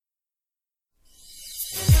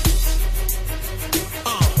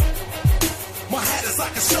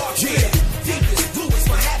a shark's fin. Deepest blue is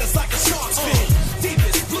my hat is like a shark's fin.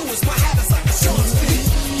 Deepest blue is my hat is like a shark's fin.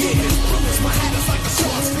 Yeah, blue is my hat is like a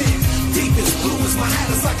shark's fin. Deepest blue is my hat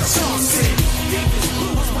is like a shark's fin. Deepest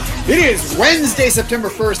blue is my hat. It is Wednesday, September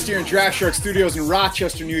 1st here in Draft Shark Studios in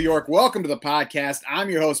Rochester, New York. Welcome to the podcast.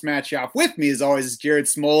 I'm your host, Matt Schauf. With me, as always, is Jared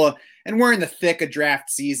Smola. And we're in the thick of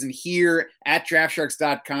draft season here at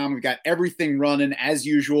DraftSharks.com. We've got everything running as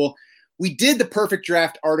usual. We did the perfect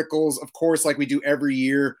draft articles, of course, like we do every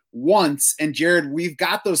year once. And Jared, we've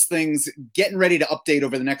got those things getting ready to update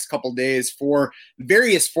over the next couple of days for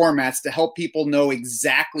various formats to help people know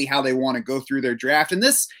exactly how they want to go through their draft. And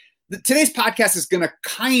today's podcast is going to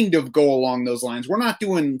kind of go along those lines. We're not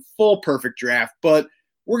doing full perfect draft, but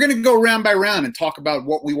we're going to go round by round and talk about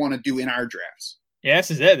what we want to do in our drafts. Yeah,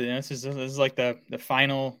 this is it. This is like the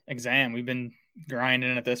final exam. We've been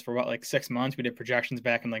grinding at this for like 6 months. We did projections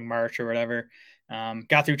back in like March or whatever.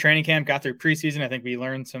 Got through training camp, got through preseason. I think we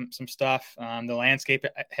learned some stuff. The landscape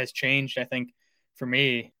has changed, I think, for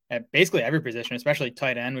me at basically every position, especially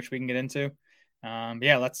tight end, which we can get into. But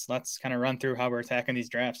yeah, let's kind of run through how we're attacking these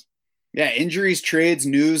drafts. Yeah, injuries, trades,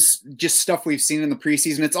 news, just stuff we've seen in the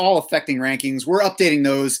preseason. It's all affecting rankings. We're updating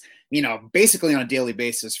those, basically on a daily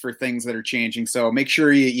basis for things that are changing. So make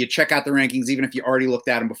sure you check out the rankings, even if you already looked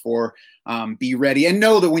at them before. Be ready and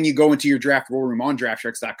know that when you go into your draft war room on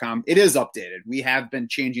DraftSharks.com, it is updated. We have been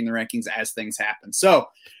changing the rankings as things happen. So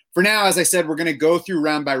for now, as I said, we're going to go through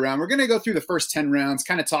round by round. We're going to go through the first 10 rounds,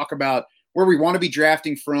 kind of talk about where we want to be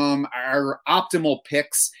drafting from, our optimal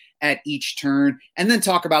picks at each turn, and then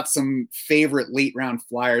talk about some favorite late round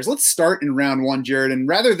flyers. Let's start in round one, Jared. And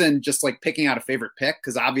rather than just like picking out a favorite pick,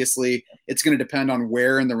 because obviously it's going to depend on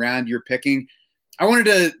where in the round you're picking, I wanted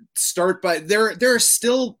to start by there are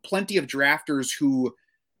still plenty of drafters who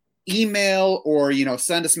email or,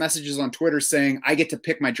 send us messages on Twitter saying, I get to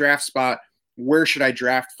pick my draft spot. Where should I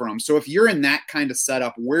draft from? So if you're in that kind of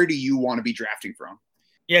setup, where do you want to be drafting from?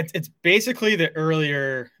 Yeah, it's basically the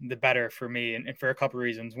earlier, the better for me, and for a couple of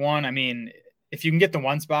reasons. One, I mean, if you can get the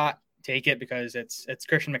one spot, take it because it's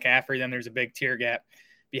Christian McCaffrey. Then there's a big tier gap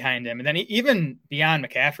behind him. And then even beyond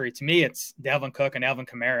McCaffrey, to me, it's Dalvin Cook and Alvin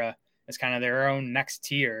Kamara as kind of their own next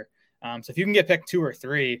tier. So if you can get picked 2 or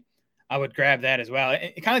 3, I would grab that as well.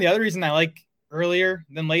 And kind of the other reason I like earlier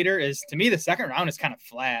than later is, to me, the second round is kind of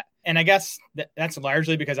flat. And I guess that's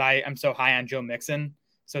largely because I'm so high on Joe Mixon.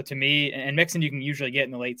 So to me, and Mixon you can usually get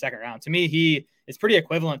in the late second round. To me, he is pretty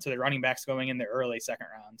equivalent to the running backs going in the early second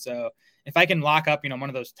round. So if I can lock up, one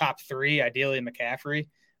of those top 3, ideally McCaffrey,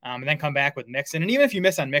 and then come back with Mixon. And even if you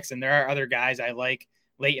miss on Mixon, there are other guys I like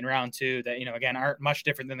late in round 2 that, again, aren't much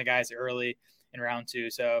different than the guys early in round 2.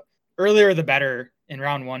 So earlier the better in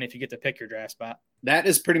round 1 if you get to pick your draft spot. That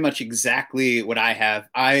is pretty much exactly what I have.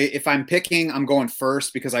 If I'm picking, I'm going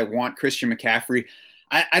first because I want Christian McCaffrey.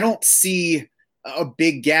 I don't see a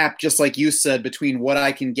big gap, just like you said, between what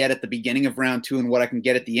I can get at the beginning of round 2 and what I can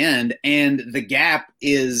get at the end. And the gap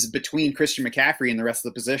is between Christian McCaffrey and the rest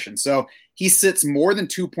of the position. So he sits more than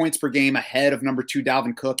 2 points per game ahead of number 2,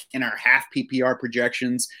 Dalvin Cook, in our half PPR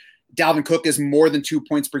projections. Dalvin Cook is more than 2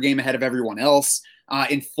 points per game ahead of everyone else.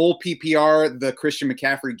 In full PPR, the Christian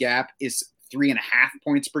McCaffrey gap is 3.5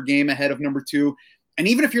 points per game ahead of number 2. And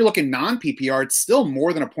even if you're looking non-PPR, it's still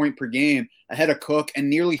more than a point per game ahead of Cook and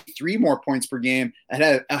nearly 3 more points per game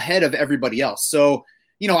ahead of everybody else. So,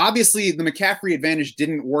 obviously the McCaffrey advantage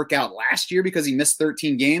didn't work out last year because he missed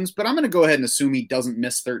 13 games, but I'm going to go ahead and assume he doesn't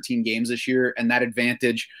miss 13 games this year, and that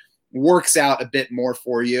advantage works out a bit more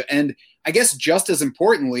for you. And I guess just as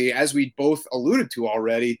importantly, as we both alluded to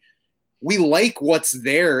already, we like what's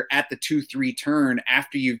there at the 2-3 turn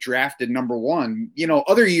after you've drafted number 1.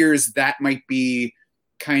 Other years that might be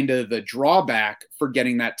kind of the drawback for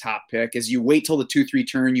getting that top pick as you wait till the 2-3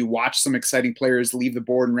 turn, you watch some exciting players leave the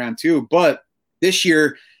board in round 2. But this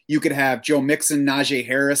year you could have Joe Mixon, Najee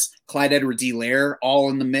Harris, Clyde Edwards-Helaire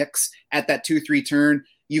all in the mix at that 2-3 turn.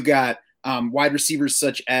 You got wide receivers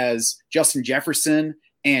such as Justin Jefferson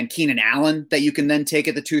and Keenan Allen that you can then take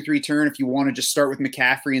at the 2-3 turn if you want to just start with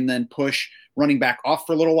McCaffrey and then push running back off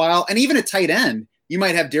for a little while. And even at tight end, you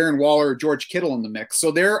might have Darren Waller or George Kittle in the mix.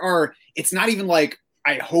 So it's not even like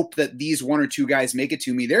I hope that these 1 or 2 guys make it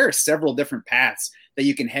to me. There are several different paths that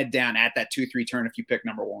you can head down at that 2-3 turn if you pick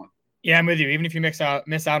number 1. Yeah, I'm with you. Even if you miss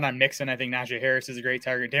out on Mixon, I think Najee Harris is a great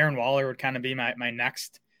target. Darren Waller would kind of be my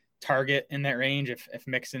next target in that range if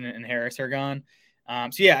Mixon and Harris are gone.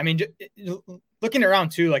 So yeah, I mean, looking at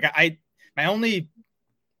round 2, like my only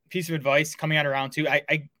piece of advice coming out of round 2,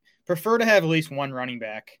 I prefer to have at least one running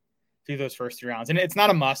back through those first 3 rounds, and it's not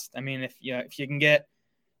a must. I mean, if you can get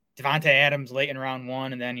Devontae Adams late in round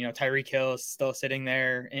 1, and then, Tyreek Hill is still sitting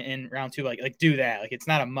there in round 2. Like do that. Like, it's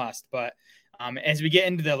not a must, but as we get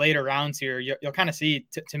into the later rounds here, you'll kind of see,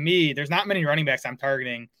 to me, there's not many running backs I'm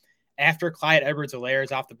targeting after Clyde Edwards-Helaire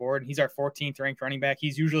is off the board, and he's our 14th ranked running back.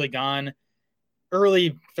 He's usually gone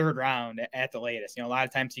early third round at the latest. A lot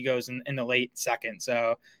of times he goes in the late second.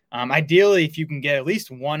 So ideally, if you can get at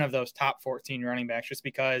least one of those top 14 running backs, just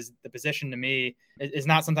because the position to me is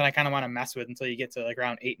not something I kind of want to mess with until you get to like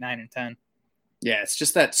round 8, 9, and 10. Yeah, it's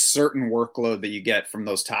just that certain workload that you get from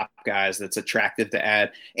those top guys that's attractive to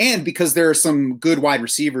add. And because there are some good wide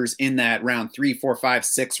receivers in that round 3, 4, 5,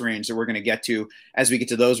 6 range that we're going to get to as we get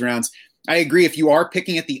to those rounds. I agree. If you are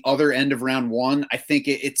picking at the other end of round 1, I think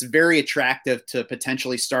it's very attractive to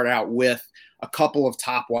potentially start out with a couple of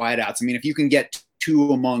top wideouts. I mean, if you can get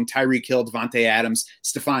 2 among Tyreek Hill, Devontae Adams,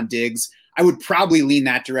 Stephon Diggs, I would probably lean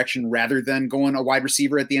that direction rather than going a wide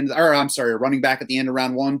receiver at the end, a running back at the end of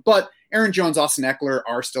round 1. But Aaron Jones, Austin Eckler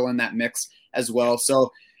are still in that mix as well.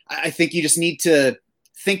 So I think you just need to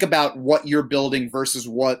think about what you're building versus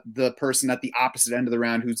what the person at the opposite end of the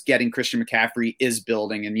round who's getting Christian McCaffrey is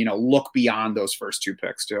building, and, look beyond those first 2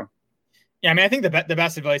 picks too. Yeah, I mean, I think the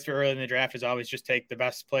best advice for early in the draft is always just take the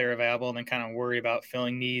best player available and then kind of worry about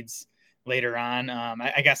filling needs later on.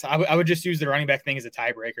 I guess I would just use the running back thing as a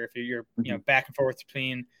tiebreaker. If you're back and forth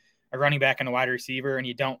between a running back and a wide receiver and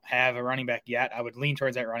you don't have a running back yet, I would lean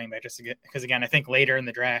towards that running back because, again, I think later in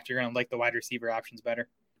the draft you're going to like the wide receiver options better.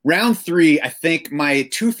 Round 3, I think my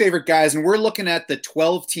 2 favorite guys, and we're looking at the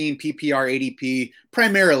 12-team PPR ADP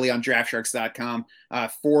primarily on DraftSharks.com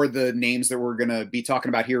for the names that we're going to be talking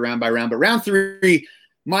about here round by round. But round 3,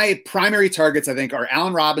 my primary targets, I think, are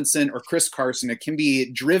Allen Robinson or Chris Carson. It can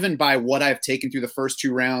be driven by what I've taken through the first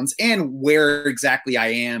 2 rounds and where exactly I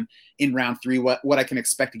am in round 3, what I can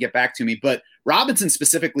expect to get back to me. But Robinson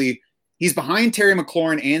specifically, he's behind Terry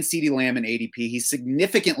McLaurin and CeeDee Lamb in ADP. He's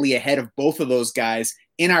significantly ahead of both of those guys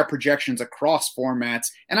in our projections across formats.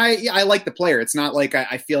 And I like the player. It's not like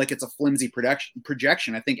I feel like it's a flimsy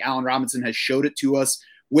projection. I think Allen Robinson has showed it to us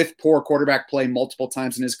with poor quarterback play multiple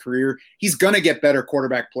times in his career. He's going to get better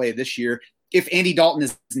quarterback play this year. If Andy Dalton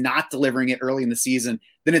is not delivering it early in the season,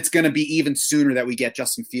 then it's going to be even sooner that we get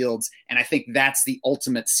Justin Fields. And I think that's the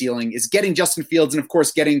ultimate ceiling, is getting Justin Fields, and of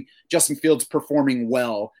course getting Justin Fields performing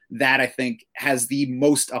well. That I think has the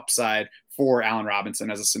most upside for Allen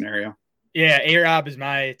Robinson as a scenario. Yeah, A-Rob is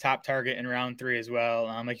my top target in round 3 as well.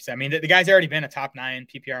 Like you said, I mean, the guy's already been a top 9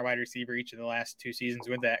 PPR wide receiver each of the last 2 seasons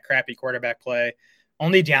with that crappy quarterback play.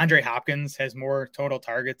 Only DeAndre Hopkins has more total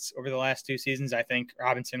targets over the last 2 seasons. I think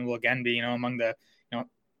Robinson will again be, among the,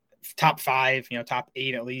 top 5, top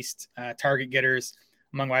 8 at least target getters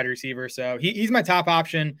among wide receivers. So he's my top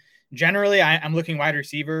option. Generally, I'm looking wide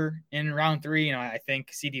receiver in round 3. I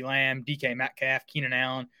think CeeDee Lamb, DK Metcalf, Keenan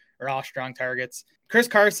Allen are all strong targets. Chris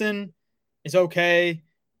Carson is okay.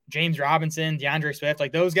 James Robinson, DeAndre Swift,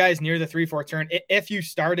 like those guys near the 3-4 turn. If you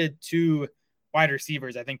started 2 wide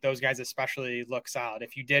receivers, I think those guys especially look solid.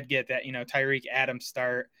 If you did get that, Tyreek Adams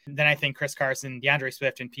start, then I think Chris Carson, DeAndre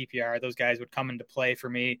Swift, and PPR, those guys would come into play for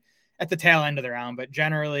me at the tail end of the round. But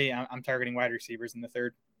generally, I'm targeting wide receivers in the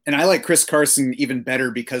 3rd. And I like Chris Carson even better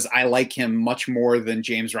because I like him much more than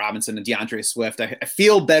James Robinson and DeAndre Swift. I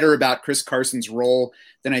feel better about Chris Carson's role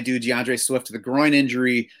than I do DeAndre Swift. The groin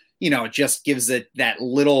injury, just gives it that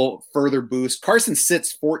little further boost. Carson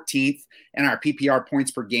sits 14th in our PPR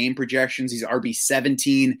points per game projections. He's RB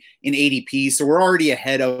 17 in ADP. So we're already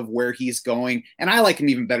ahead of where he's going. And I like him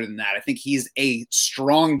even better than that. I think he's a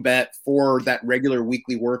strong bet for that regular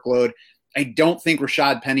weekly workload. I don't think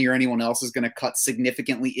Rashad Penny or anyone else is going to cut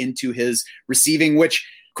significantly into his receiving, which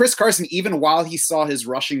Chris Carson, even while he saw his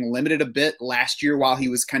rushing limited a bit last year, while he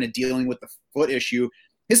was kind of dealing with the foot issue,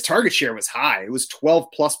 his target share was high. It was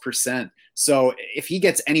 12+%. So if he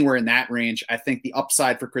gets anywhere in that range, I think the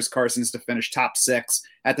upside for Chris Carson is to finish top 6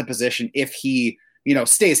 at the position if he,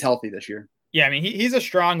 stays healthy this year. Yeah, I mean, he's a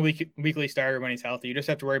strong weekly starter when he's healthy. You just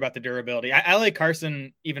have to worry about the durability. I like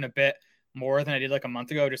Carson even a bit more than I did like a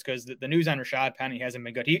month ago, just because the news on Rashad Penny hasn't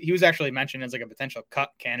been good. He was actually mentioned as like a potential cut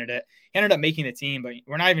candidate. He ended up making the team, but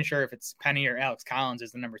we're not even sure if it's Penny or Alex Collins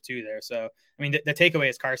is the number 2 there. So, I mean, the takeaway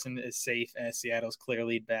is Carson is safe as Seattle's clear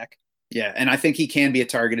lead back. Yeah, and I think he can be a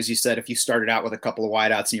target, as you said, if you started out with a couple of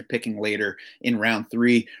wideouts and you're picking later in round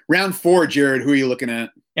 3. Round 4, Jared, who are you looking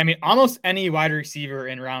at? I mean, almost any wide receiver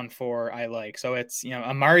in round 4 I like. So it's,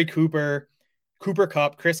 Amari Cooper, Cooper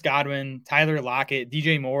Kupp, Chris Godwin, Tyler Lockett,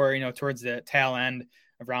 DJ Moore, towards the tail end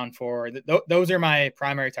of round 4. Those are my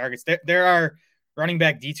primary targets. There are running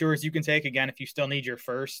back detours you can take, again, if you still need your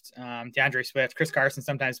first. DeAndre Swift, Chris Carson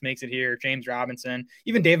sometimes makes it here, James Robinson,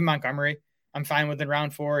 even David Montgomery I'm fine with in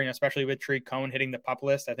round 4, especially with Tariq Cohen hitting the PUP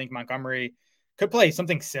list. I think Montgomery could play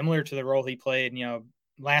something similar to the role he played,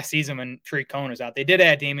 last season when Tariq Cohen was out. They did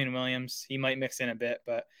add Damian Williams. He might mix in a bit,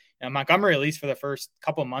 but Montgomery, at least for the first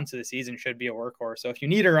couple months of the season, should be a workhorse. So if you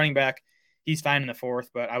need a running back, he's fine in the 4th,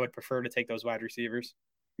 but I would prefer to take those wide receivers.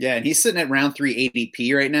 Yeah, and he's sitting at round 3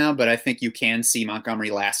 ADP right now, but I think you can see Montgomery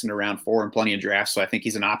lasting to round 4 in plenty of drafts, so I think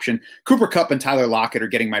he's an option. Cooper Kupp and Tyler Lockett are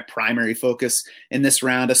getting my primary focus in this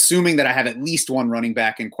round, assuming that I have at least one running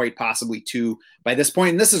back and quite possibly 2 by this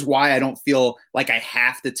point. And this is why I don't feel like I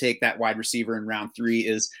have to take that wide receiver in round 3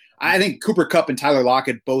 is I think Cooper Kupp and Tyler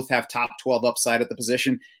Lockett both have top 12 upside at the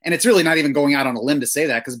position, and it's really not even going out on a limb to say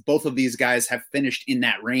that because both of these guys have finished in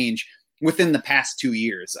that range within the past 2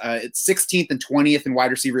 years. It's 16th and 20th in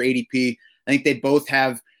wide receiver ADP. I think they both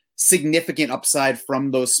have significant upside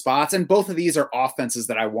from those spots, and both of these are offenses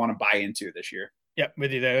that I want to buy into this year. Yep,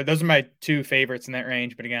 with you there. Those are my 2 favorites in that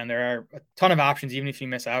range, but again, there are a ton of options even if you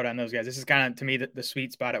miss out on those guys. This is kind of, to me, the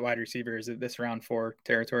sweet spot at wide receiver is this round 4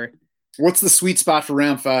 territory. What's the sweet spot for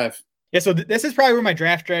round 5? Yeah, so this is probably where my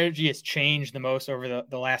draft strategy has changed the most over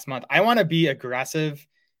the last month. I want to be aggressive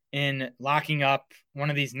in locking up one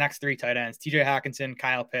of these next 3 tight ends, TJ Hockenson,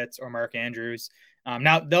 Kyle Pitts, or Mark Andrews.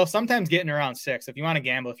 Now, they'll sometimes get in around 6. If you want to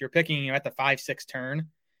gamble, if you're picking at the 5-6 turn,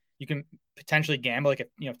 you can potentially gamble. Like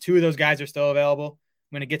if 2 of those guys are still available,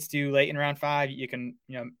 when it gets to you late in round 5, you can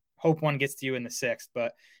hope one gets to you in the 6th.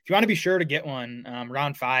 But if you want to be sure to get one,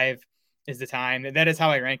 round 5 is the time. That is how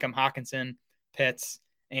I rank them: Hockenson, Pitts,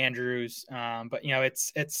 Andrews. But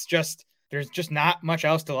it's just, there's just not much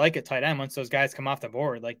else to like at tight end once those guys come off the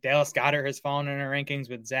board. Like Dallas Goedert has fallen in our rankings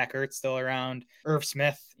with Zach Ertz still around. Irv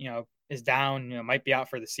Smith, is down, might be out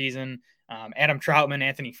for the season. Adam Troutman,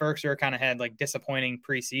 Anthony Firkser kind of had like disappointing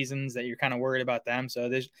preseasons that you're kind of worried about them.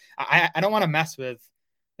 So I don't want to mess with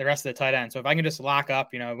the rest of the tight end. So if I can just lock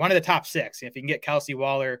up, one of the top 6, if you can get Kelsey,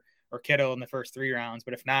 Waller, or Kittle in the first 3 rounds,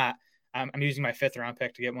 but if not, I'm using my 5th round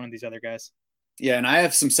pick to get one of these other guys. Yeah, and I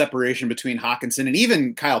have some separation between Hockenson and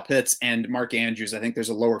even Kyle Pitts and Mark Andrews. I think there's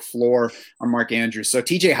a lower floor on Mark Andrews. So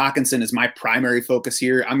TJ Hockenson is my primary focus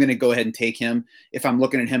here. I'm going to go ahead and take him if I'm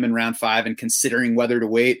looking at him in round 5 and considering whether to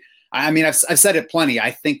wait. I mean, I've said it plenty.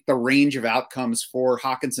 I think the range of outcomes for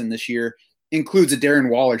Hockenson this year includes a Darren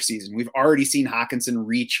Waller season. We've already seen Hockenson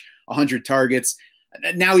reach 100 targets.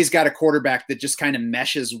 Now he's got a quarterback that just kind of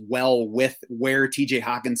meshes well with where TJ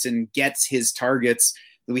Hockenson gets his targets.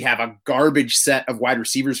 We have a garbage set of wide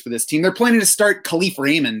receivers for this team. They're planning to start Khalif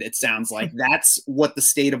Raymond, it sounds like. That's what the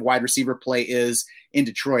state of wide receiver play is in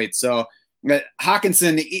Detroit. So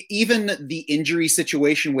Hockenson, even the injury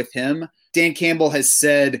situation with him, Dan Campbell has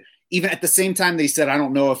said, even at the same time that he said, I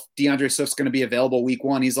don't know if DeAndre Swift's going to be available week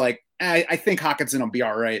 1, he's like, I think Hockenson will be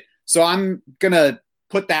all right. So I'm going to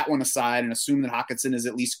put that one aside and assume that Hockenson is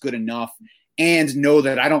at least good enough and know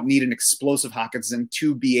that I don't need an explosive Hockenson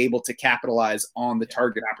to be able to capitalize on the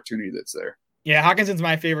target opportunity that's there. Yeah, Hawkinson's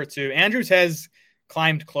my favorite too. Andrews has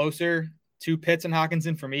climbed closer to Pitts and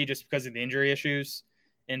Hockenson for me just because of the injury issues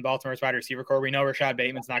in Baltimore's wide receiver core. We know Rashad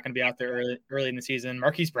Bateman's not going to be out there early in the season.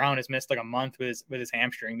 Marquise Brown has missed like a month with his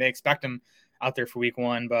hamstring. They expect him out there for week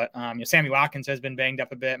 1, but Sammy Watkins has been banged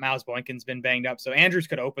up a bit. Miles Boykin's been banged up. So Andrews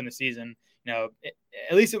could open the season, at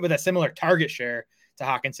least with a similar target share to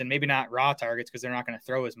Hockenson, maybe not raw targets because they're not going to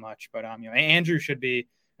throw as much, but Andrew should be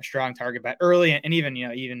a strong target bet early and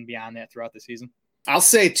even beyond that throughout the season. I'll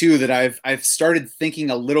say too that I've started thinking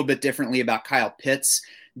a little bit differently about Kyle Pitts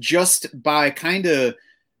just by kind of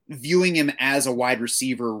viewing him as a wide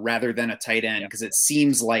receiver rather than a tight end, because it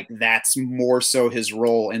seems like that's more so his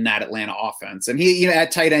role in that Atlanta offense. And he,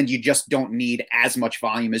 at tight end, you just don't need as much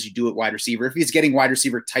volume as you do at wide receiver. If he's getting wide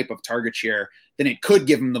receiver type of target share, then it could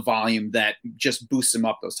give him the volume that just boosts him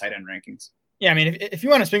up those tight end rankings. Yeah, I mean, if you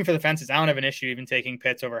want to swing for the fences, I don't have an issue even taking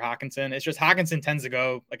Pitts over Hockenson. It's just Hockenson tends to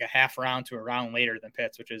go like a half round to a round later than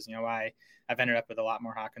Pitts, which is why I've ended up with a lot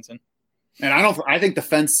more Hockenson. And I think the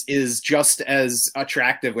fence is just as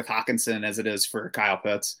attractive with Hockenson as it is for Kyle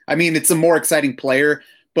Pitts. I mean, it's a more exciting player,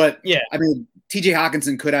 but yeah, I mean, TJ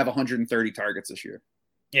Hockenson could have 130 targets this year.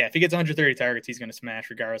 Yeah, if he gets 130 targets, he's going to smash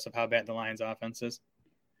regardless of how bad the Lions offense is.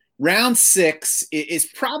 Round 6 is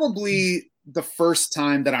probably the first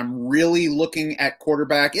time that I'm really looking at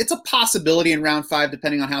quarterback. It's a possibility in round 5,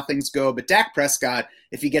 depending on how things go. But Dak Prescott,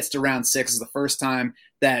 if he gets to round 6, is the first time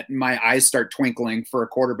that my eyes start twinkling for a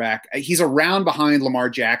quarterback. He's a round behind Lamar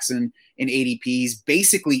Jackson in ADP. He's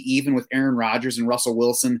basically even with Aaron Rodgers and Russell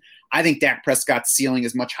Wilson. I think Dak Prescott's ceiling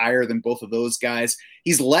is much higher than both of those guys.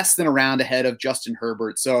 He's less than a round ahead of Justin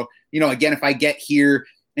Herbert. So, again, if I get here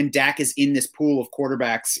and Dak is in this pool of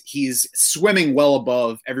quarterbacks, he's swimming well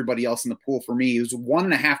above everybody else in the pool for me. He was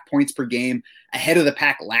 1.5 points per game ahead of the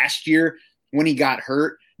pack last year when he got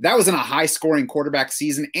hurt. That was in a high-scoring quarterback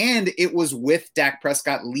season, and it was with Dak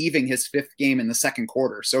Prescott leaving his 5th game in the second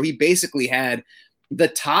quarter. So he basically had the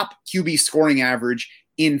top QB scoring average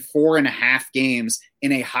in 4.5 games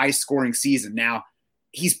in a high-scoring season. Now,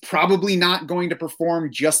 he's probably not going to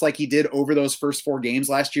perform just like he did over those first 4 games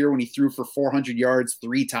last year when he threw for 400 yards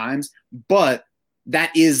 3 times, but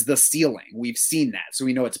that is the ceiling. We've seen that, so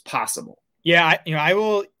we know it's possible. Yeah,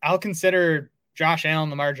 I'll consider Josh Allen,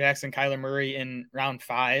 Lamar Jackson, Kyler Murray in round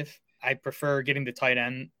 5. I prefer getting the tight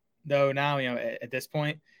end though now, at this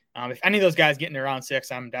point. If any of those guys get into round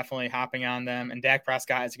 6, I'm definitely hopping on them. And Dak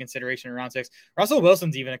Prescott is a consideration in round 6. Russell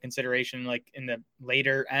Wilson's even a consideration like in the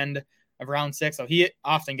later end of round 6. So he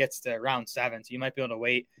often gets to round 7. So you might be able to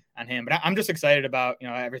wait on him. But I'm just excited about,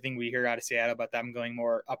 everything we hear out of Seattle about them going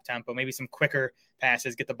more up tempo, maybe some quicker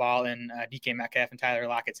passes, get the ball in DK Metcalf and Tyler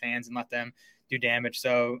Lockett's hands and let them do damage.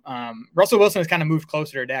 So Russell Wilson has kind of moved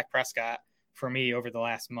closer to Dak Prescott for me over the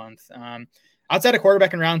last month. Outside of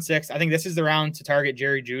quarterback in round 6, I think this is the round to target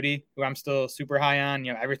Jerry Jeudy, who I'm still super high on.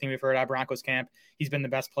 Everything we've heard out of Broncos camp, he's been the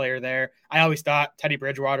best player there. I always thought Teddy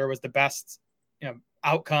Bridgewater was the best,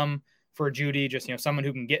 outcome for Jeudy, just, someone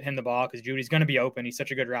who can get him the ball because Judy's going to be open. He's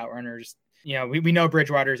such a good route runner. Just, we know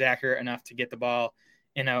Bridgewater is accurate enough to get the ball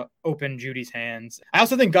in a open Judy's hands. I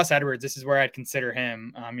also think Gus Edwards, this is where I'd consider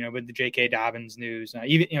him, with the J.K. Dobbins news,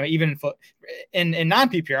 even in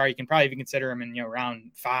non-PPR, you can probably even consider him in,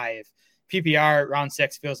 round 5. PPR round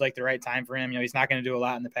 6 feels like the right time for him. He's not going to do a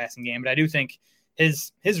lot in the passing game, but I do think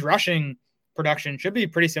his rushing production should be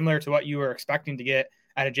pretty similar to what you were expecting to get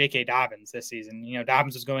out of J.K. Dobbins this season.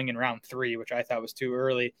 Dobbins was going in round 3, which I thought was too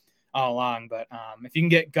early all along. But if you can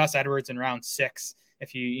get Gus Edwards in round 6,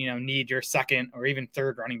 if you need your second or even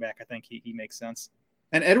third running back, I think he makes sense.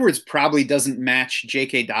 And Edwards probably doesn't match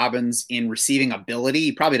J.K. Dobbins in receiving ability.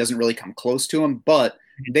 He probably doesn't really come close to him, but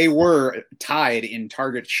they were tied in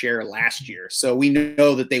target share last year. So we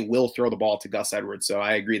know that they will throw the ball to Gus Edwards. So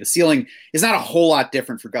I agree. The ceiling is not a whole lot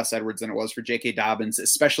different for Gus Edwards than it was for J.K. Dobbins,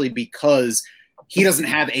 especially because he doesn't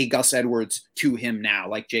have a Gus Edwards to him now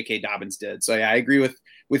like J.K. Dobbins did. So yeah, I agree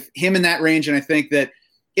with him in that range. And I think that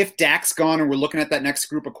if Dak's gone and we're looking at that next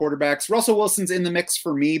group of quarterbacks, Russell Wilson's in the mix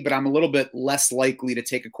for me, but I'm a little bit less likely to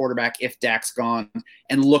take a quarterback if Dak's gone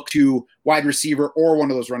and look to wide receiver or one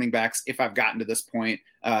of those running backs if I've gotten to this point,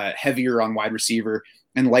 heavier on wide receiver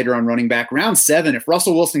and lighter on running back. Round 7, if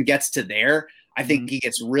Russell Wilson gets to there, I think he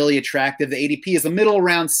gets really attractive. The ADP is the middle of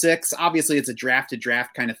round 6. Obviously, it's a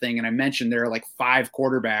draft-to-draft kind of thing, and I mentioned there are like 5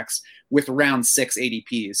 quarterbacks with round 6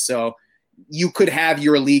 ADPs. So you could have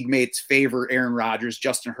your league mates favor Aaron Rodgers,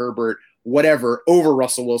 Justin Herbert, whatever, over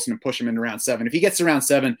Russell Wilson and push him into round 7. If he gets to round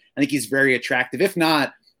 7, I think he's very attractive. If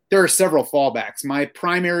not, there are several fallbacks. My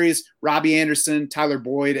primaries, Robbie Anderson, Tyler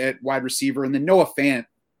Boyd at wide receiver, and then Noah Fant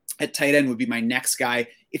at tight end would be my next guy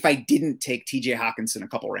if I didn't take TJ Hawkinson a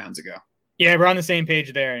couple rounds ago. Yeah, we're on the same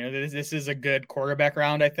page there. This is a good quarterback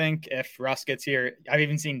round, I think, if Russ gets here. I've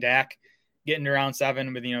even seen Dak get into round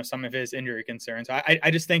 7 with, some of his injury concerns. I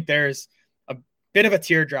just think there's a bit of a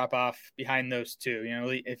tier drop off behind those two.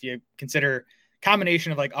 If you consider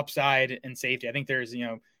combination of like upside and safety, I think there's,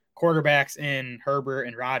 quarterbacks in Herbert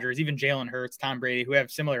and Rodgers, even Jalen Hurts, Tom Brady, who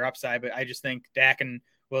have similar upside, but I just think Dak and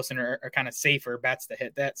Wilson are kind of safer bets to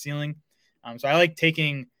hit that ceiling. So I like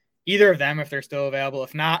taking either of them if they're still available.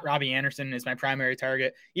 If not, Robbie Anderson is my primary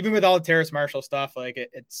target. Even with all the Terrace Marshall stuff, like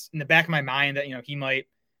it's in the back of my mind that, he might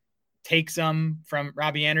take some from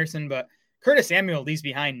Robbie Anderson, but Curtis Samuel leaves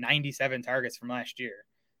behind 97 targets from last year.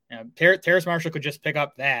 Terrace Marshall could just pick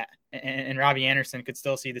up that, and Robbie Anderson could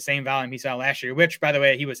still see the same volume he saw last year, which, by the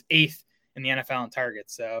way, he was 8th in the NFL in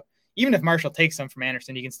targets. So even if Marshall takes some from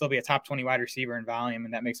Anderson, he can still be a top 20 wide receiver in volume,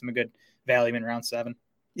 and that makes him a good value in round 7.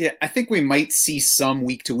 Yeah, I think we might see some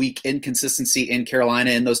week-to-week inconsistency in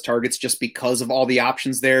Carolina in those targets just because of all the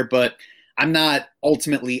options there, but I'm not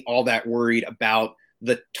ultimately all that worried about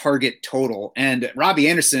the target total. And Robbie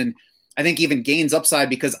Anderson, I think, even gains upside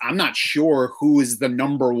because I'm not sure who is the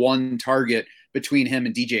number 1 target between him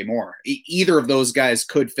and DJ Moore. Either of those guys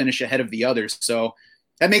could finish ahead of the others. So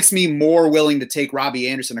that makes me more willing to take Robbie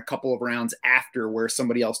Anderson a couple of rounds after where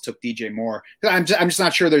somebody else took DJ Moore. I'm just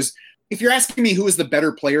not sure if you're asking me who is the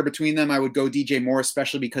better player between them, I would go DJ Moore,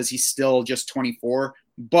 especially because he's still just 24.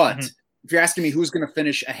 But if you're asking me who's going to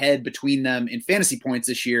finish ahead between them in fantasy points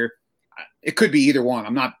this year, it could be either one.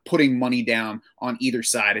 I'm not putting money down on either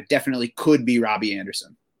side. It definitely could be Robbie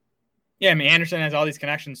Anderson. Yeah, Anderson has all these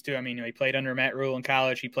connections too. He played under Matt Rule in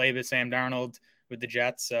college. He played with Sam Darnold with the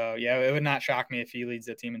Jets. So yeah, it would not shock me if he leads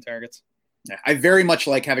the team in targets. Yeah, I very much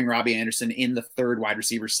like having Robbie Anderson in the third wide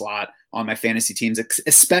receiver slot on my fantasy teams,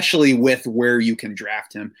 especially with where you can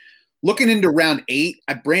draft him. Looking into round 8,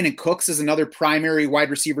 Brandon Cooks is another primary wide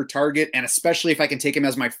receiver target, and especially if I can take him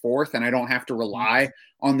as my fourth and I don't have to rely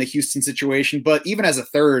on the Houston situation. But even as a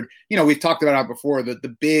third, we've talked about it before, that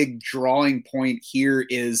the big drawing point here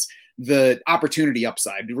is the opportunity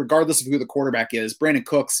upside. Regardless of who the quarterback is, Brandon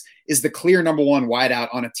Cooks is the clear number one wideout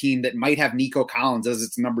on a team that might have Nico Collins as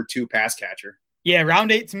its number 2 pass catcher. Yeah,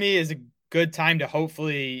 round 8 to me is a good time to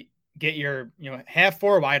hopefully get your, have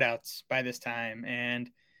 4 wideouts by this time. And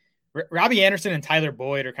Robbie Anderson and Tyler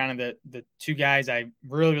Boyd are kind of the 2 guys I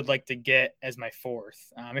really would like to get as my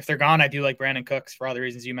fourth. If they're gone, I do like Brandon Cooks for all the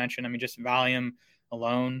reasons you mentioned. I mean, just volume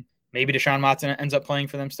alone. Maybe Deshaun Watson ends up playing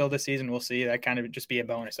for them still this season. We'll see. That kind of just be a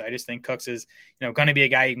bonus. I just think Cooks is, going to be a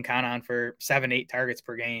guy you can count on for 7-8 targets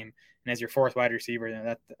per game. And as your fourth wide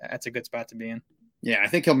receiver, that's a good spot to be in. Yeah, I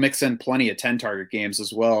think he'll mix in plenty of 10-target games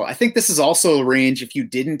as well. I think this is also a range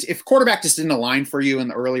if quarterback just didn't align for you in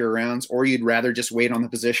the earlier rounds, or you'd rather just wait on the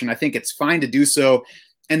position, I think it's fine to do so.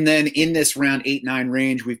 And then in this round 8-9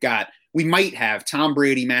 range, we might have Tom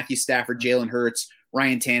Brady, Matthew Stafford, Jalen Hurts,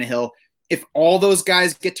 Ryan Tannehill. If all those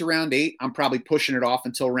guys get to round 8, I'm probably pushing it off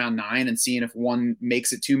until round 9 and seeing if one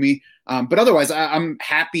makes it to me. But otherwise, I'm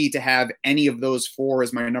happy to have any of those 4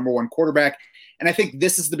 as my number 1 quarterback. And I think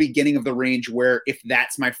this is the beginning of the range where if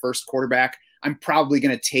that's my first quarterback, I'm probably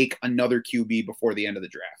going to take another QB before the end of the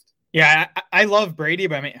draft. Yeah, I love Brady,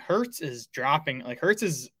 but I mean, Hurts is dropping. Like, Hurts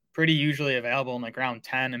is pretty usually available in like round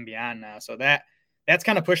 10 and beyond now. So that's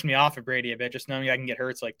kind of pushing me off of Brady a bit, just knowing I can get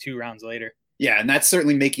Hurts like 2 rounds later. Yeah, and that's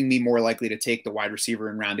certainly making me more likely to take the wide receiver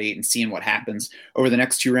in round 8 and seeing what happens over the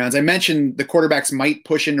next 2 rounds. I mentioned the quarterbacks might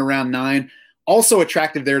push into round 9. Also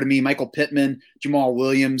attractive there to me, Michael Pittman, Jamal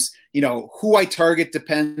Williams. Who I target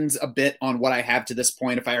depends a bit on what I have to this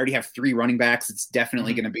point. If I already have 3 running backs, it's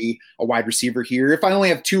definitely going to be a wide receiver here. If I only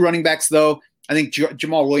have 2 running backs, though, I think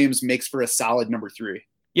Jamal Williams makes for a solid number 3.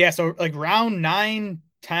 Yeah, so like round 9,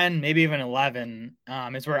 10, maybe even 11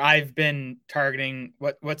 is where I've been targeting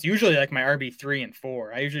what's usually like my RB 3 and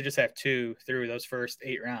 4. I usually just have 2 through those first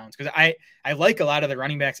 8 rounds because I like a lot of the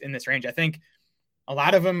running backs in this range. I think a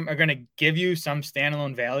lot of them are going to give you some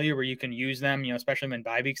standalone value where you can use them, especially when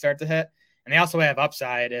bye weeks start to hit. And they also have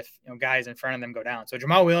upside if guys in front of them go down. So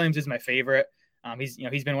Jamal Williams is my favorite.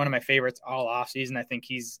 He's been one of my favorites all offseason. I think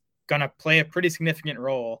he's going to play a pretty significant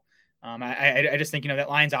role. I just think, that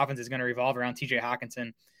Lions offense is going to revolve around TJ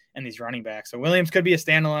Hawkinson and these running backs. So Williams could be a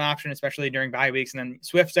standalone option, especially during bye weeks. And then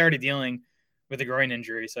Swift's already dealing with a groin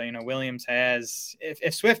injury. So, Williams has,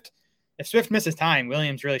 if Swift misses time,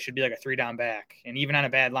 Williams really should be like a 3-down back. And even on a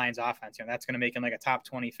bad Lions offense, that's going to make him like a top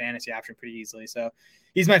 20 fantasy option pretty easily. So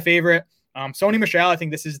he's my favorite. Sony Michel, I think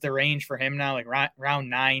this is the range for him now, like round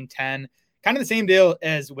 9, 10, kind of the same deal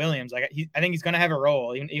as Williams. Like I think he's going to have a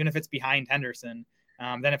role, even if it's behind Henderson.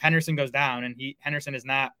 Then if Henderson goes down and Henderson is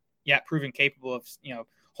not yet proven capable of,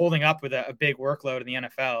 holding up with a big workload in the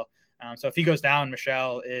NFL. So if he goes down,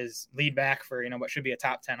 Michel is lead back for, what should be a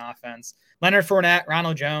top 10 offense. Leonard Fournette,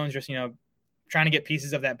 Ronald Jones, just, trying to get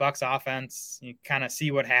pieces of that Bucs offense. You kind of see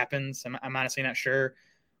what happens. I'm honestly not sure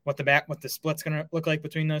what the split's going to look like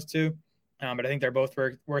between those 2. But I think they're both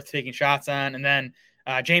worth taking shots on. And then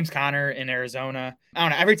James Conner in Arizona. I don't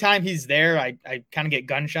know. Every time he's there, I kind of get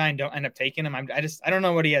gun shy and don't end up taking him. I don't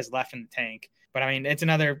know what he has left in the tank. But I mean, it's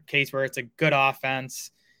another case where it's a good offense.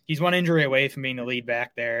 He's one injury away from being the lead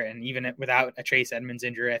back there. And even without a Chase Edmonds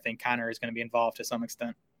injury, I think Conner is going to be involved to some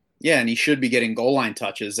extent. Yeah, and he should be getting goal line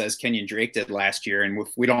touches as Kenyon Drake did last year. And if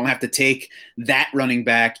we don't have to take that running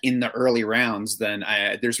back in the early rounds, then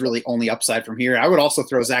there's really only upside from here. I would also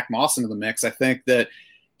throw Zach Moss into the mix. I think that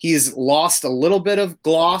he's lost a little bit of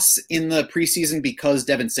gloss in the preseason because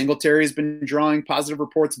Devin Singletary has been drawing positive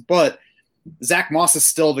reports, but Zach Moss is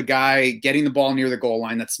still the guy getting the ball near the goal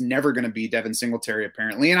line. That's never going to be Devin Singletary,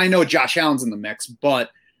 apparently. And I know Josh Allen's in the mix, but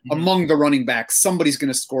among the running backs, somebody's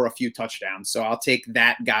going to score a few touchdowns. So I'll take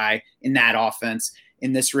that guy in that offense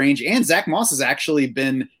in this range. And Zach Moss has actually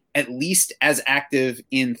been at least as active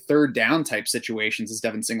in 3rd down type situations as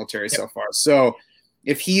Devin Singletary so far. So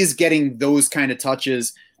if he's getting those kind of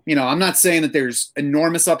touches, I'm not saying that there's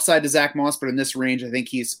enormous upside to Zach Moss, but in this range, I think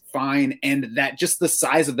he's fine. And that just the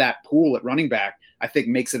size of that pool at running back, I think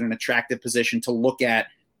makes it an attractive position to look at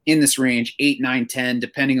in this range, 8, 9, 10,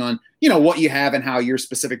 depending on, what you have and how your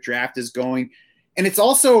specific draft is going. And it's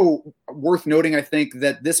also worth noting, I think,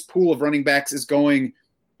 that this pool of running backs is going,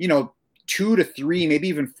 2 to 3, maybe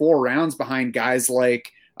even 4 rounds behind guys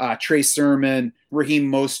like Trey Sermon,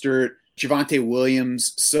 Raheem Mostert, Javonte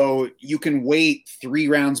Williams. So you can wait 3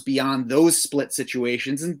 rounds beyond those split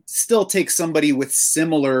situations and still take somebody with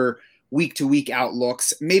similar week-to-week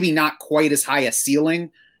outlooks, maybe not quite as high a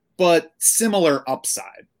ceiling, but similar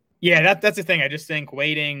upside. Yeah, that's the thing. I just think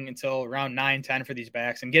waiting until round 9, 10 for these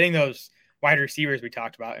backs and getting those wide receivers we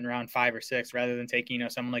talked about in round 5 or 6, rather than taking,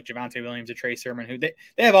 someone like Javonte Williams or Trey Sermon, who they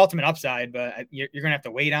have ultimate upside, but you're going to have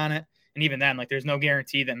to wait on it. And even then, there's no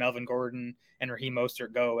guarantee that Melvin Gordon and Raheem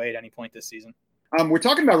Mostert go away at any point this season. We're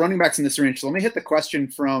talking about running backs in this range. So let me hit the question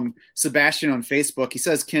from Sebastian on Facebook. He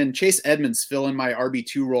says, can Chase Edmonds fill in my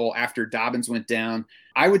RB2 role after Dobbins went down?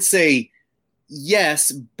 I would say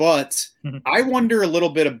yes, but I wonder a little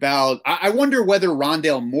bit about – I wonder whether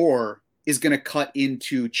Rondale Moore is going to cut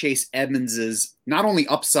into Chase Edmonds's not only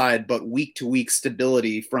upside, but week-to-week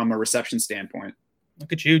stability from a reception standpoint.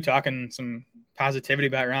 Look at you talking some positivity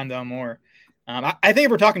about Rondale Moore. I think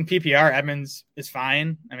if we're talking PPR, Edmonds is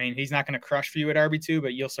fine. I mean, he's not going to crush for you at RB2,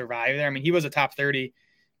 but you'll survive there. I mean, he was a top 30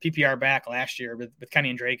 PPR back last year with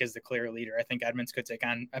Kenny and Drake as the clear leader. I think Edmonds could take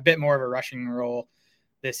on a bit more of a rushing role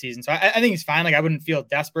this season. So I think he's fine. I wouldn't feel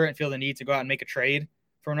desperate and feel the need to go out and make a trade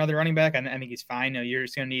for another running back. I think he's fine. You're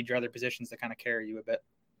just going to need your other positions to kind of carry you a bit.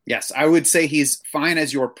 Yes, I would say he's fine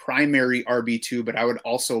as your primary RB2, but I would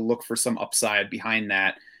also look for some upside behind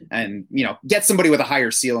that and, get somebody with a higher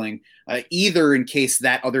ceiling, either in case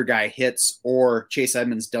that other guy hits or Chase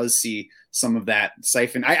Edmonds does see some of that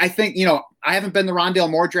siphon. I think, I haven't been the Rondale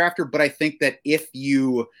Moore drafter, but I think that if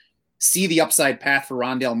you see the upside path for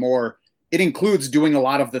Rondale Moore, it includes doing a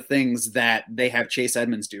lot of the things that they have Chase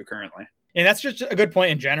Edmonds do currently. And that's just a good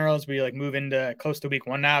point in general as we move into close to week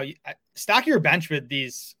 1 now. Stock your bench with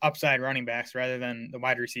these upside running backs rather than the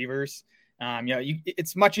wide receivers.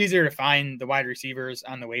 It's much easier to find the wide receivers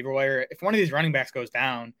on the waiver wire. If one of these running backs goes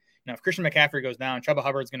down, if Christian McCaffrey goes down, Chuba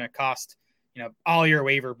Hubbard's going to cost, all your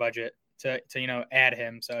waiver budget to add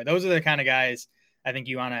him. So those are the kind of guys I think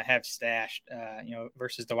you want to have stashed,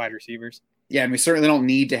 versus the wide receivers. Yeah, and we certainly don't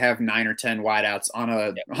need to have 9 or 10 wideouts on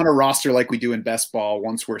a roster like we do in best ball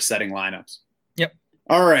once we're setting lineups. Yep.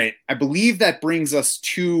 All right. I believe that brings us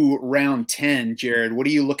to round 10, Jared. What are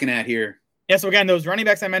you looking at here? Yeah, so again, those running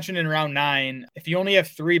backs I mentioned in round 9, if you only have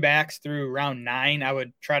 3 backs through round 9, I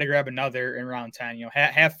would try to grab another in round 10.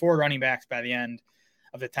 Have 4 running backs by the end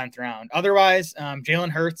of the 10th round. Otherwise, Jalen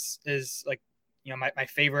Hurts is my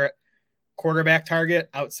favorite quarterback target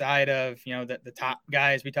outside of, the top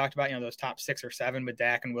guys we talked about, those top 6 or 7, with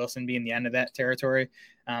Dak and Wilson being the end of that territory.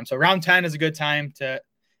 So round 10 is a good time to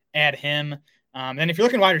add him. Then if you're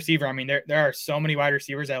looking wide receiver, I mean, there are so many wide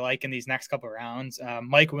receivers I like in these next couple of rounds.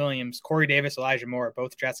 Mike Williams, Corey Davis, Elijah Moore,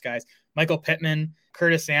 both Jets guys, Michael Pittman,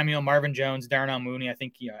 Curtis Samuel, Marvin Jones, Darnell Mooney. I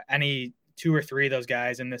think, any 2 or 3 of those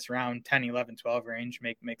guys in this round 10, 11, 12 range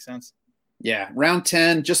make sense. Yeah, round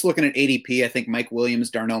 10, just looking at ADP, I think Mike Williams,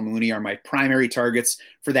 Darnell Mooney are my primary targets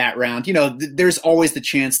for that round. There's always the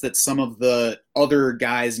chance that some of the other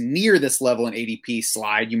guys near this level in ADP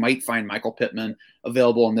slide. You might find Michael Pittman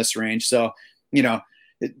available in this range. So,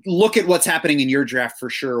 look at what's happening in your draft for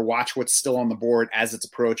sure. Watch what's still on the board as it's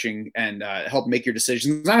approaching and help make your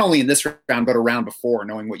decisions, not only in this round, but a round before,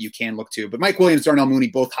 knowing what you can look to. But Mike Williams, Darnell Mooney,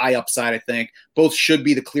 both high upside, I think. Both should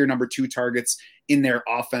be the clear number 2 targets in their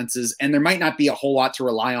offenses, and there might not be a whole lot to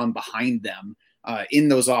rely on behind them in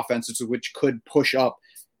those offenses, which could push up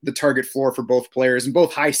the target floor for both players, and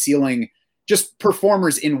both high ceiling, just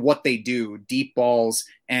performers in what they do, deep balls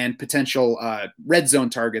and potential red zone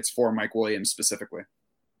targets for Mike Williams specifically.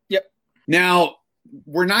 Yep. Now,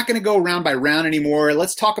 we're not going to go round by round anymore.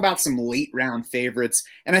 Let's talk about some late round favorites.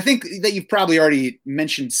 And I think that you've probably already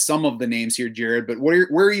mentioned some of the names here, Jared, but where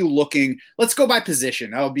are you looking? Let's go by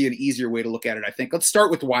position. That'll be an easier way to look at it, I think. Let's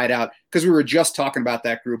start with wideout because we were just talking about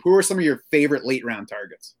that group. Who are some of your favorite late round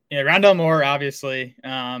targets? Yeah, Rondale Moore, obviously.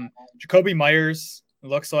 Jacoby Myers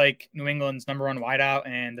looks like New England's number 1 wideout,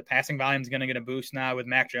 and the passing volume is going to get a boost now with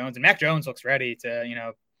Mac Jones. And Mac Jones looks ready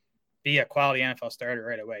to, be a quality NFL starter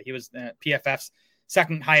right away. He was PFF's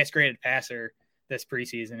second highest graded passer this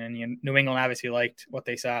preseason. And New England obviously liked what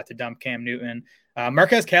they saw to dump Cam Newton.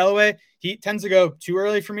 Marquez Callaway, he tends to go too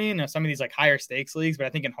early for me in some of these higher stakes leagues, but I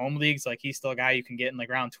think in home leagues, he's still a guy you can get in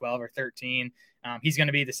round 12 or 13. He's going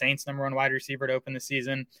to be the Saints' number 1 wide receiver to open the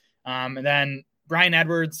season. And then Bryan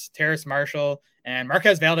Edwards, Terrace Marshall, and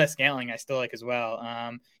Marquez Valdes-Scantling I still like as well.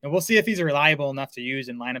 And we'll see if he's reliable enough to use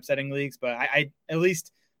in lineup setting leagues, but I at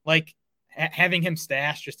least like having him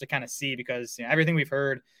stashed just to kind of see, because everything we've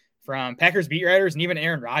heard from Packers beat writers and even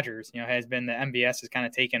Aaron Rodgers, has been the MVS has kind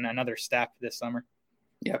of taken another step this summer.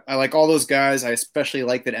 Yep, I like all those guys. I especially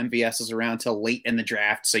like that MVS is around till late in the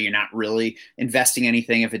draft, so you're not really investing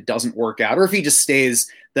anything if it doesn't work out, or if he just stays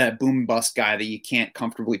that boom bust guy that you can't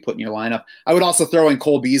comfortably put in your lineup. I would also throw in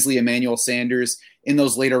Cole Beasley, Emmanuel Sanders in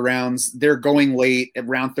those later rounds. They're going late at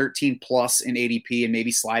round 13 plus in ADP and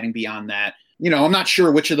maybe sliding beyond that. I'm not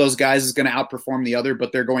sure which of those guys is going to outperform the other,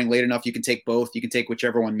 but they're going late enough. You can take both. You can take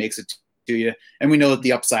whichever one makes it to you. And we know that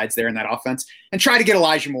the upside's there in that offense. And try to get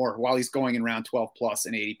Elijah Moore while he's going in round 12 plus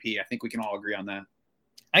in ADP. I think we can all agree on that.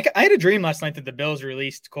 I had a dream last night that the Bills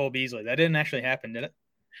released Cole Beasley. That didn't actually happen, did it?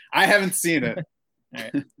 I haven't seen it. All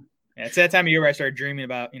right. Yeah, it's that time of year where I started dreaming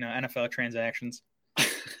about, NFL transactions.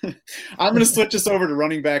 I'm going to switch us over to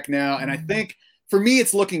running back now. And I think for me,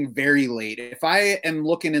 it's looking very late. If I am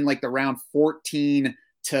looking in like the round 14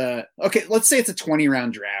 to, okay, let's say it's a 20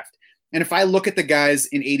 round draft. And if I look at the guys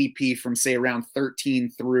in ADP from say around 13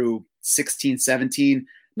 through 16, 17,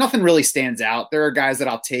 nothing really stands out. There are guys that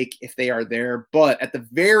I'll take if they are there. But at the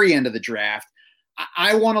very end of the draft,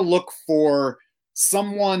 I want to look for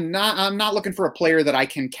someone. I'm not looking for a player that I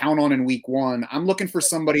can count on in week one. I'm looking for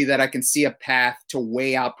somebody that I can see a path to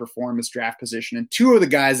way outperform his draft position. And two of the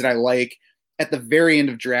guys that I like at the very end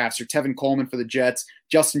of drafts are Tevin Coleman for the Jets,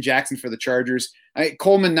 Justin Jackson for the Chargers.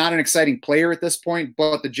 Coleman, not an exciting player at this point,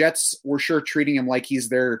 but the Jets were sure treating him like he's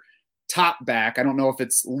their top back. I don't know if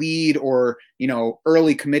it's lead or,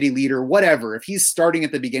 early committee leader, whatever. If he's starting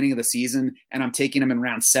at the beginning of the season and I'm taking him in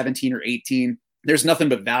round 17 or 18, there's nothing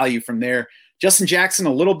but value from there. Justin Jackson,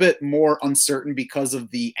 a little bit more uncertain because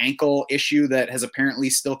of the ankle issue that has apparently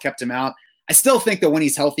still kept him out. I still think that when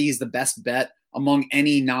he's healthy, he's the best bet among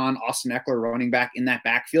any non-Austin Eckler running back in that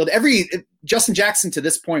backfield. Justin Jackson to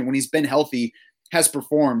this point, when he's been healthy, has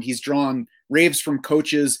performed. He's drawn raves from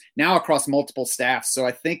coaches now across multiple staffs. So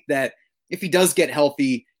I think that if he does get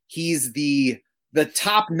healthy, he's the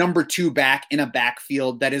top number 2 back in a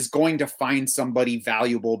backfield that is going to find somebody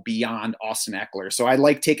valuable beyond Austin Eckler. So I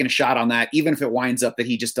like taking a shot on that, even if it winds up that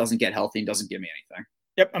he just doesn't get healthy and doesn't give me anything.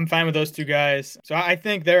 Yep, I'm fine with those two guys. So I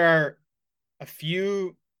think there are a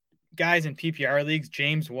few guys in PPR leagues,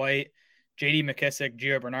 James White, JD McKissick,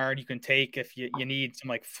 Gio Bernard, you can take if you need some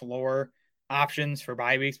like floor options for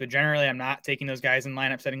bye weeks. But generally, I'm not taking those guys in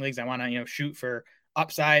lineup setting leagues. I want to, shoot for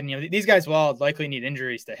upside. And, these guys will all likely need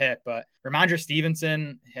injuries to hit. But Ramondre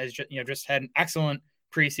Stevenson has just had an excellent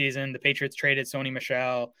preseason. The Patriots traded Sony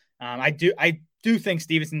Michel. I do think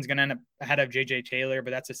Stevenson's going to end up ahead of JJ Taylor,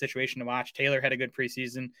 but that's a situation to watch. Taylor had a good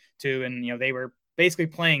preseason too, and they were basically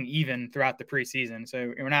playing even throughout the preseason.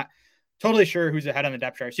 So we're not totally sure who's ahead on the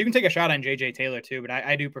depth chart. So you can take a shot on JJ Taylor too, but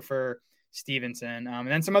I do prefer Stevenson. And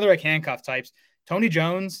then some other like handcuff types. Tony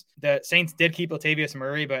Jones, the Saints did keep Latavius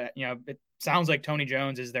Murray, but it sounds like Tony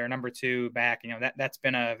Jones is their number 2 back. That's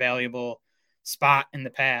been a valuable spot in the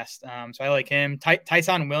past. So I like him.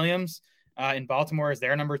 Tyson Williams in Baltimore is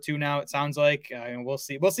their number 2 now. It sounds like we'll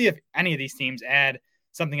see. We'll see if any of these teams add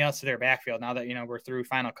something else to their backfield now that we're through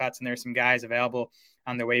final cuts and there's some guys available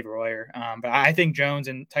on the waiver wire. But I think Jones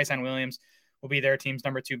and Tyson Williams will be their team's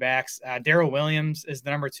number 2 backs. Darrell Williams is the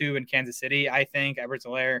number 2 in Kansas City. I think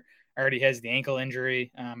Edwards-Helaire already has the ankle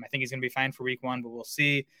injury. I think he's going to be fine for week 1, but we'll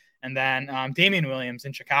see. And then Damian Williams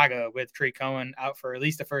in Chicago with Trey Cohen out for at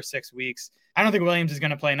least the first 6 weeks. I don't think Williams is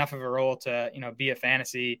going to play enough of a role to, be a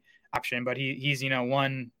fantasy option, but he's,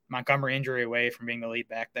 one Montgomery injury away from being the lead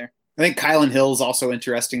back there. I think Kylan Hill is also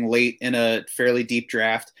interesting late in a fairly deep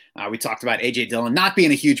draft. We talked about A.J. Dillon not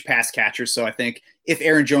being a huge pass catcher, so I think if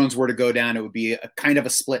Aaron Jones were to go down, it would be a kind of a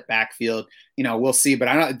split backfield. We'll see,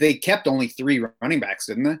 but they kept only 3 running backs,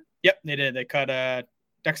 didn't they? Yep, they did. They cut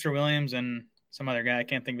Dexter Williams and some other guy. I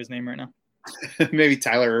can't think of his name right now. Maybe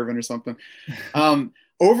Tyler Irvin or something.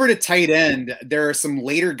 Over to tight end, there are some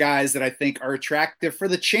later guys that I think are attractive for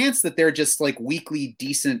the chance that they're just like weekly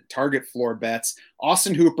decent target floor bets.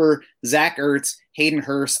 Austin Hooper, Zach Ertz, Hayden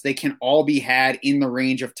Hurst, they can all be had in the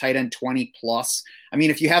range of tight end 20 plus. I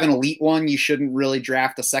mean, if you have an elite one, you shouldn't really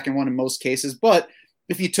draft a second one in most cases. But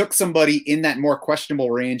if you took somebody in that more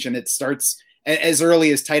questionable range and it starts as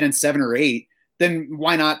early as tight end 7 or 8, then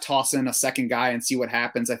why not toss in a second guy and see what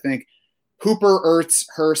happens? I think Hooper, Ertz,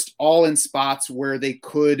 Hurst, all in spots where they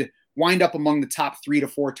could wind up among the top 3 to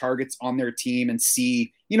 4 targets on their team and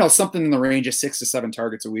see, something in the range of 6 to 7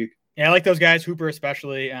 targets a week. Yeah, I like those guys, Hooper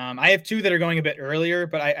especially. I have 2 that are going a bit earlier,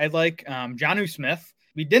 but I like Jonnu Smith.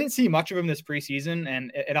 We didn't see much of him this preseason,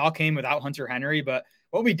 and it all came without Hunter Henry, but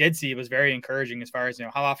what we did see was very encouraging as far as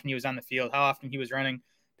how often he was on the field, how often he was running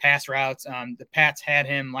pass routes. The Pats had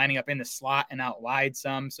him lining up in the slot and out wide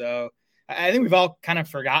some, so I think we've all kind of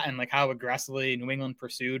forgotten like how aggressively New England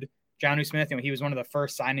pursued Jonnu Smith. He was one of the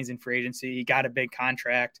first signings in free agency. He got a big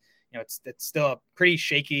contract. it's still a pretty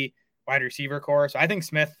shaky wide receiver core. So I think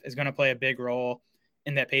Smith is going to play a big role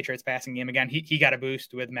in that Patriots passing game. Again, he got a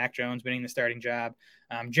boost with Mac Jones winning the starting job.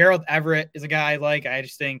 Gerald Everett is a guy I like. I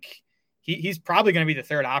just think he's probably going to be the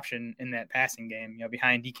third option in that passing game,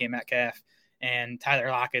 behind DK Metcalf and Tyler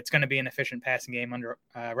Lockett. It's going to be an efficient passing game under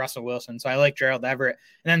Russell Wilson. So I like Gerald Everett.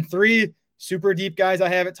 And then 3 super deep guys I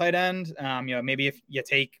have at tight end. Maybe if you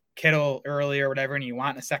take Kittle early or whatever and you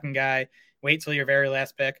want a second guy, wait till your very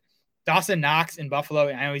last pick. Dawson Knox in Buffalo.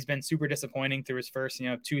 I know he's been super disappointing through his first,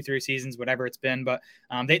 2-3 seasons, whatever it's been, but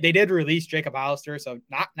they did release Jacob Hollister. So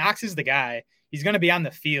Knox is the guy. He's going to be on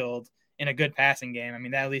the field in a good passing game. I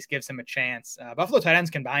mean, that at least gives him a chance. Buffalo tight ends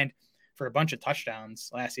combined for a bunch of touchdowns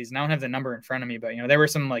last season. I don't have the number in front of me, but there were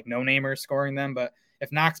some like no-namers scoring them, but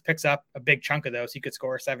if Knox picks up a big chunk of those, he could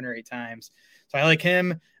score 7 or 8 times. So I like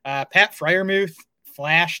him. Pat Freiermuth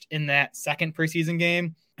flashed in that second preseason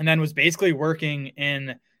game and then was basically working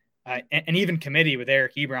in an even committee with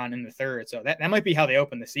Eric Ebron in the third. So that might be how they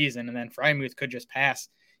open the season. And then Freiermuth could just pass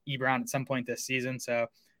Ebron at some point this season. So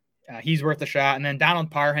he's worth a shot. And then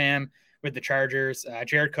Donald Parham with the Chargers.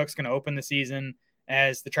 Jared Cook's going to open the season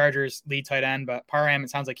as the Chargers lead tight end, but Parham, it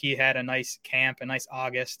sounds like he had a nice camp, a nice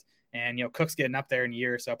August, and Cook's getting up there in a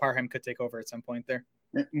year, so Parham could take over at some point there.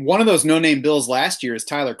 One of those no-name Bills last year is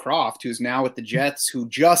Tyler Kroft, who's now with the Jets, who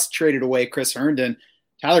just traded away Chris Herndon.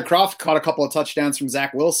 Tyler Kroft caught a couple of touchdowns from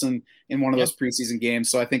Zach Wilson in one of those preseason games.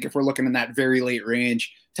 So I think if we're looking in that very late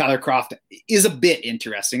range, Tyler Kroft is a bit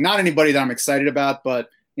interesting. Not anybody that I'm excited about, but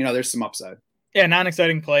there's some upside. Yeah,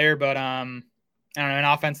 non-exciting player, but I don't know, an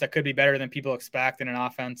offense that could be better than people expect, and an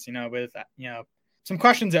offense, with some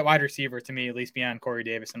questions at wide receiver to me, at least beyond Corey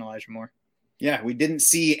Davis and Elijah Moore. Yeah, we didn't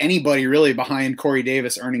see anybody really behind Corey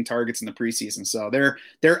Davis earning targets in the preseason, so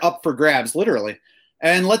they're up for grabs, literally.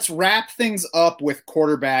 And let's wrap things up with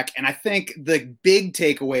quarterback. And I think the big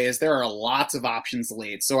takeaway is there are lots of options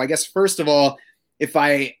late. So I guess, first of all, if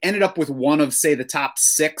I ended up with one of, say, the top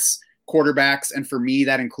 6 quarterbacks, and for me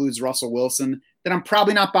that includes Russell Wilson, then I'm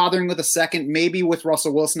probably not bothering with a second. Maybe with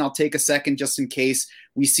Russell Wilson, I'll take a second just in case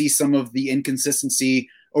we see some of the inconsistency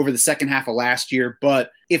over the second half of last year. But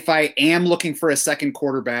if I am looking for a second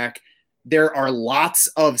quarterback, there are lots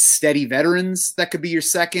of steady veterans that could be your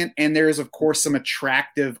second. And there is, of course, some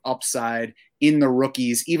attractive upside in the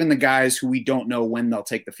rookies, even the guys who we don't know when they'll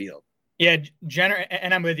take the field. Yeah,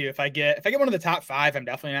 and I'm with you. If I get one of the top 5, I'm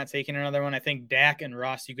definitely not taking another one. I think Dak and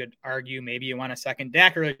Russ, you could argue maybe you want a second.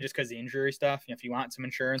 Dak really just because of the injury stuff, if you want some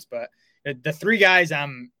insurance. But the 3 guys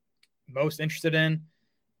I'm most interested in,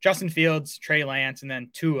 Justin Fields, Trey Lance, and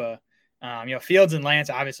then Tua. Fields and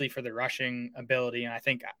Lance obviously for the rushing ability, and I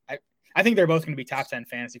think they're both going to be top 10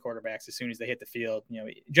 fantasy quarterbacks as soon as they hit the field.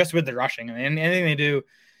 Just with the rushing, and anything they do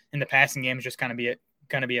in the passing game is just going to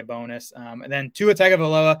be a bonus. And then Tua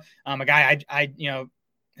Tagovailoa, a guy I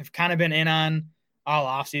have kind of been in on all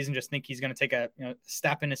offseason. Just think he's going to take a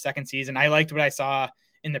step in his second season. I liked what I saw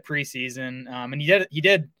in the preseason, and he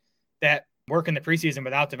did that work in the preseason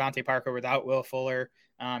without Devontae Parker, without Will Fuller.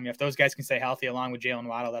 If those guys can stay healthy along with Jalen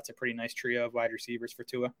Waddle, that's a pretty nice trio of wide receivers for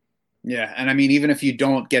Tua. Yeah, and I mean, even if you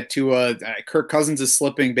don't get Tua, Kirk Cousins is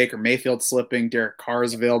slipping, Baker Mayfield's slipping, Derek Carr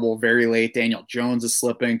is available very late, Daniel Jones is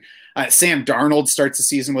slipping, Sam Darnold starts the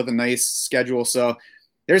season with a nice schedule, so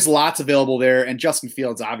there's lots available there. And Justin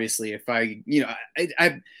Fields, obviously,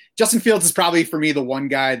 Justin Fields is probably for me the one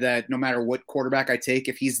guy that no matter what quarterback I take,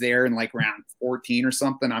 if he's there in like round 14 or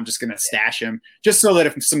something, I'm just going to stash him just so that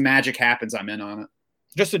if some magic happens, I'm in on it.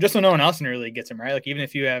 Just so no one else in your league gets him, right? Like even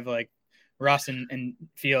if you have like Russ and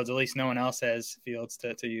Fields, at least no one else has Fields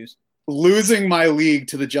to use. Losing my league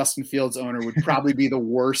to the Justin Fields owner would probably be the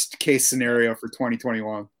worst case scenario for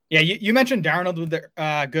 2021. Yeah, you mentioned Darnold with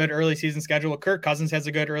the good early season schedule. Kirk Cousins has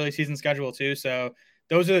a good early season schedule too. So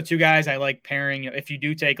those are the 2 guys I like pairing. If you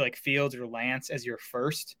do take like Fields or Lance as your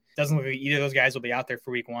first, doesn't look like either of those guys will be out there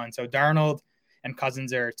for week 1. So Darnold and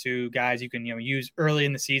Cousins are 2 guys you can use early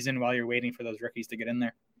in the season while you're waiting for those rookies to get in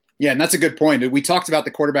there. Yeah, and that's a good point. We talked about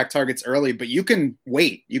the quarterback targets early, but you can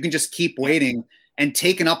wait. You can just keep waiting and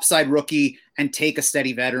take an upside rookie and take a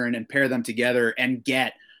steady veteran and pair them together and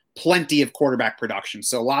get plenty of quarterback production.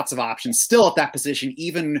 So lots of options still at that position,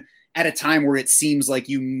 even at a time where it seems like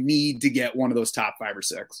you need to get one of those top 5 or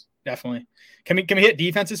 6. Definitely. Can we hit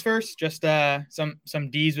defenses first? Just some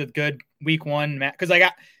D's with good week 1, because I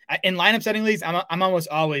got in lineup setting leagues, I'm almost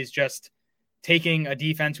always just taking a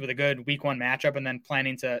defense with a good week 1 matchup and then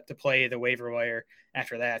planning to play the waiver wire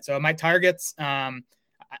after that. So my targets, I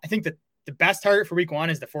think that the best target for week 1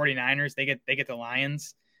 is the 49ers. They get the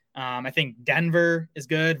Lions. I think Denver is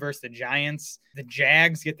good versus the Giants. The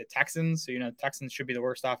Jags get the Texans. So, Texans should be the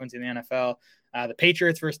worst offense in the NFL. The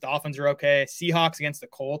Patriots versus Dolphins are okay. Seahawks against the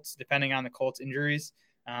Colts, depending on the Colts injuries.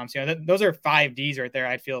 Those are 5 Ds right there.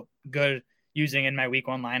 I'd feel good using in my week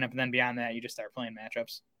 1 lineup. And then beyond that, you just start playing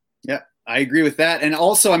matchups. Yeah, I agree with that. And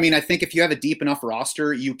also, I think if you have a deep enough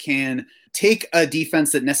roster, you can take a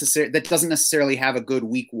defense that doesn't necessarily have a good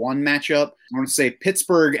week 1 matchup. I want to say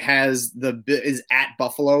Pittsburgh is at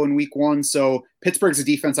Buffalo in week 1. So Pittsburgh's a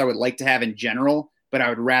defense I would like to have in general, but I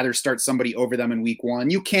would rather start somebody over them in week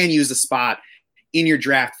 1. You can use a spot in your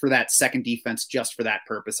draft for that second defense just for that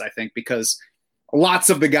purpose, I think, because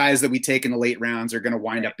lots of the guys that we take in the late rounds are going to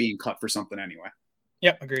wind up being cut for something anyway.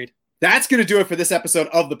 Yep, agreed. That's going to do it for this episode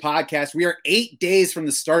of the podcast. We are 8 days from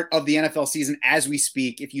the start of the NFL season as we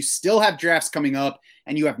speak. If you still have drafts coming up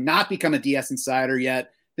and you have not become a DS Insider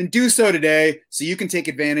yet, then do so today so you can take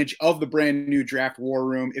advantage of the brand new Draft War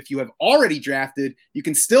Room. If you have already drafted, you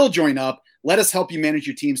can still join up. Let us help you manage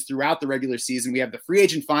your teams throughout the regular season. We have the Free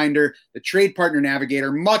Agent Finder, the Trade Partner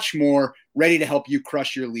Navigator, much more ready to help you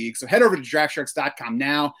crush your league. So head over to DraftSharks.com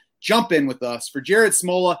now. Jump in with us. For Jared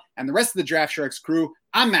Smola and the rest of the Draft Sharks crew,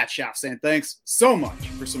 I'm Matt Schaff saying thanks so much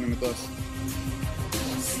for swimming with us.